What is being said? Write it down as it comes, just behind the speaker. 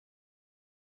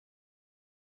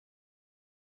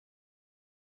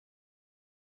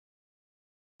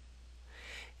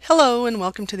Hello and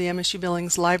welcome to the MSU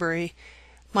Billings Library.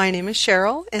 My name is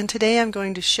Cheryl and today I'm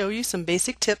going to show you some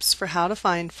basic tips for how to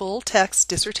find full-text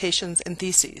dissertations and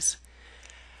theses.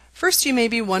 First, you may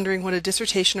be wondering what a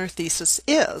dissertation or thesis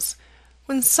is.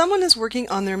 When someone is working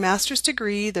on their master's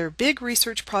degree, their big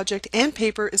research project and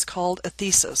paper is called a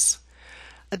thesis.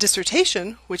 A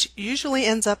dissertation, which usually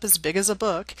ends up as big as a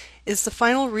book, is the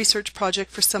final research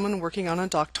project for someone working on a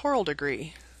doctoral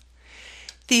degree.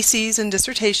 Theses and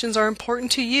dissertations are important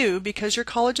to you because your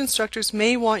college instructors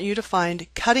may want you to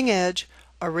find cutting-edge,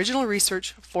 original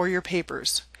research for your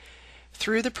papers.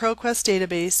 Through the ProQuest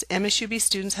database, MSUB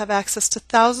students have access to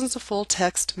thousands of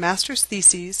full-text master's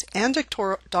theses and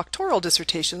doctoral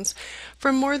dissertations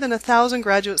from more than 1,000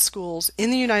 graduate schools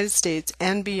in the United States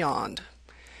and beyond.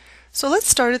 So let's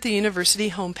start at the university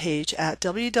homepage at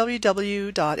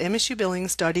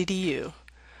www.msubillings.edu.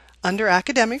 Under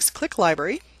Academics, click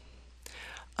Library.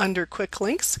 Under Quick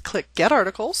Links, click Get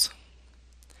Articles.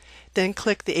 Then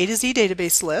click the A to Z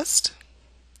database list.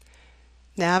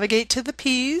 Navigate to the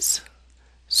P's.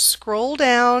 Scroll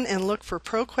down and look for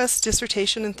ProQuest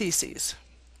Dissertation and Theses.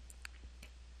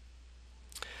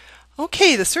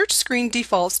 Okay, the search screen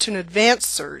defaults to an advanced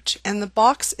search and the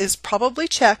box is probably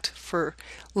checked for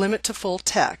limit to full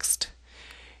text.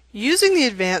 Using the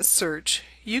advanced search,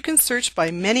 you can search by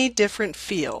many different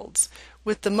fields,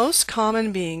 with the most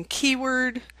common being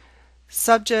keyword,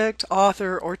 subject,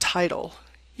 author, or title.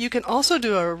 You can also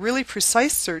do a really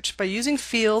precise search by using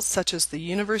fields such as the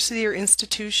university or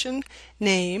institution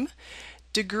name,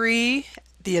 degree,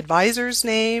 the advisor's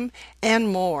name, and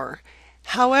more.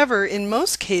 However, in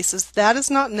most cases, that is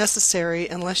not necessary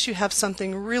unless you have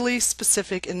something really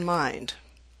specific in mind.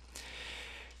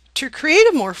 To create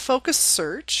a more focused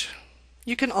search,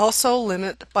 you can also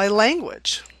limit by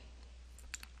language,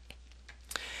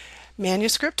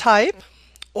 manuscript type,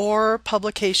 or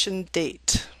publication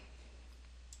date.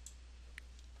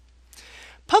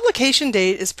 Publication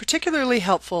date is particularly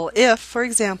helpful if, for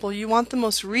example, you want the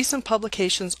most recent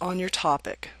publications on your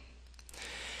topic.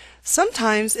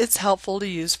 Sometimes it's helpful to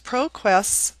use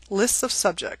ProQuest's lists of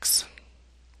subjects.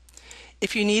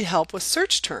 If you need help with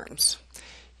search terms,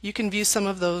 you can view some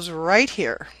of those right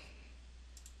here.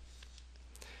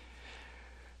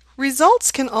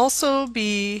 Results can also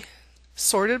be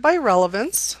sorted by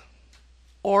relevance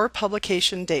or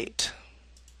publication date.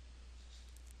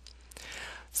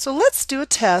 So let's do a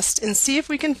test and see if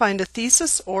we can find a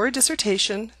thesis or a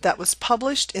dissertation that was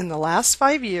published in the last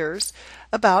 5 years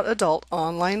about adult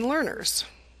online learners.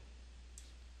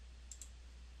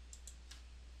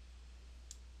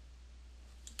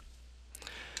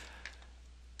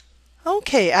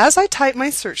 Okay, as I type my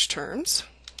search terms,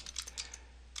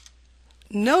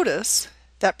 notice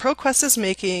that ProQuest is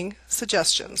making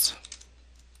suggestions.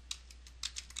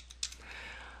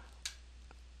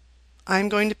 I'm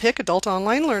going to pick adult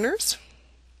online learners,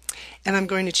 and I'm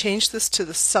going to change this to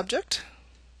the subject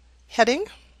heading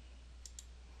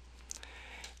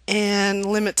and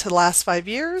limit to the last 5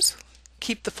 years.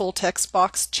 Keep the full text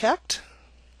box checked.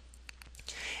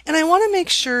 And I want to make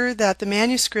sure that the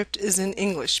manuscript is in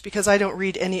English because I don't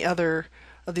read any other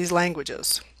of these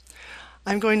languages.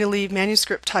 I'm going to leave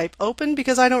manuscript type open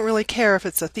because I don't really care if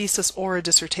it's a thesis or a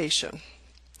dissertation.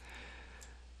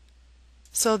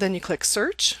 So then you click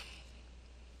Search.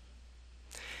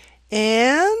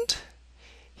 And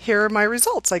here are my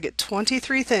results. I get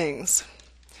 23 things.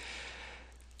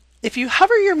 If you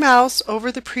hover your mouse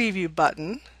over the preview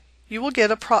button, you will get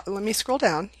let me scroll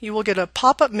down. You will get a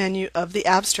pop-up menu of the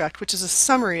abstract, which is a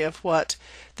summary of what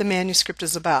the manuscript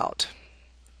is about.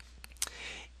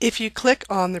 If you click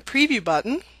on the preview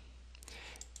button,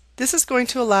 this is going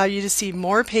to allow you to see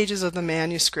more pages of the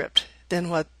manuscript than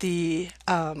what the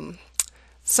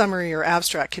summary or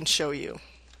abstract can show you.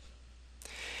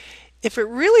 If it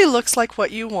really looks like what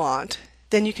you want,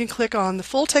 then you can click on the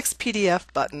full text PDF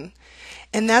button,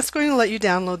 and that's going to let you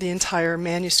download the entire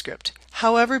manuscript.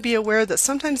 However, be aware that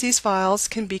sometimes these files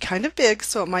can be kind of big,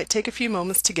 so it might take a few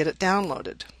moments to get it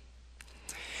downloaded.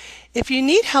 If you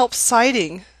need help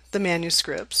citing the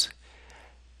manuscripts,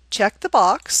 check the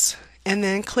box and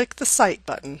then click the Cite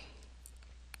button.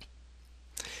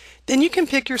 Then you can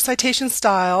pick your citation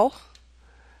style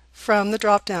from the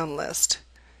drop-down list.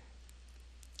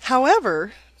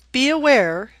 However, be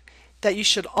aware that you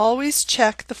should always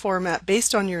check the format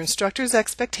based on your instructor's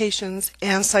expectations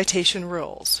and citation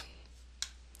rules.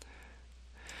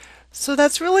 So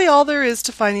that's really all there is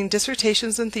to finding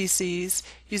dissertations and theses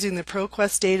using the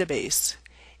ProQuest database.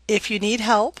 If you need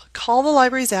help, call the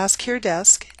library's Ask Here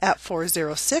desk at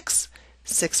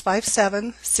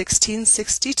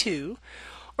 406-657-1662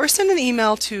 or send an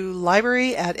email to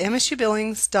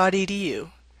library@msubillings.edu.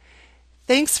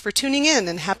 Thanks for tuning in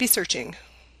and happy searching.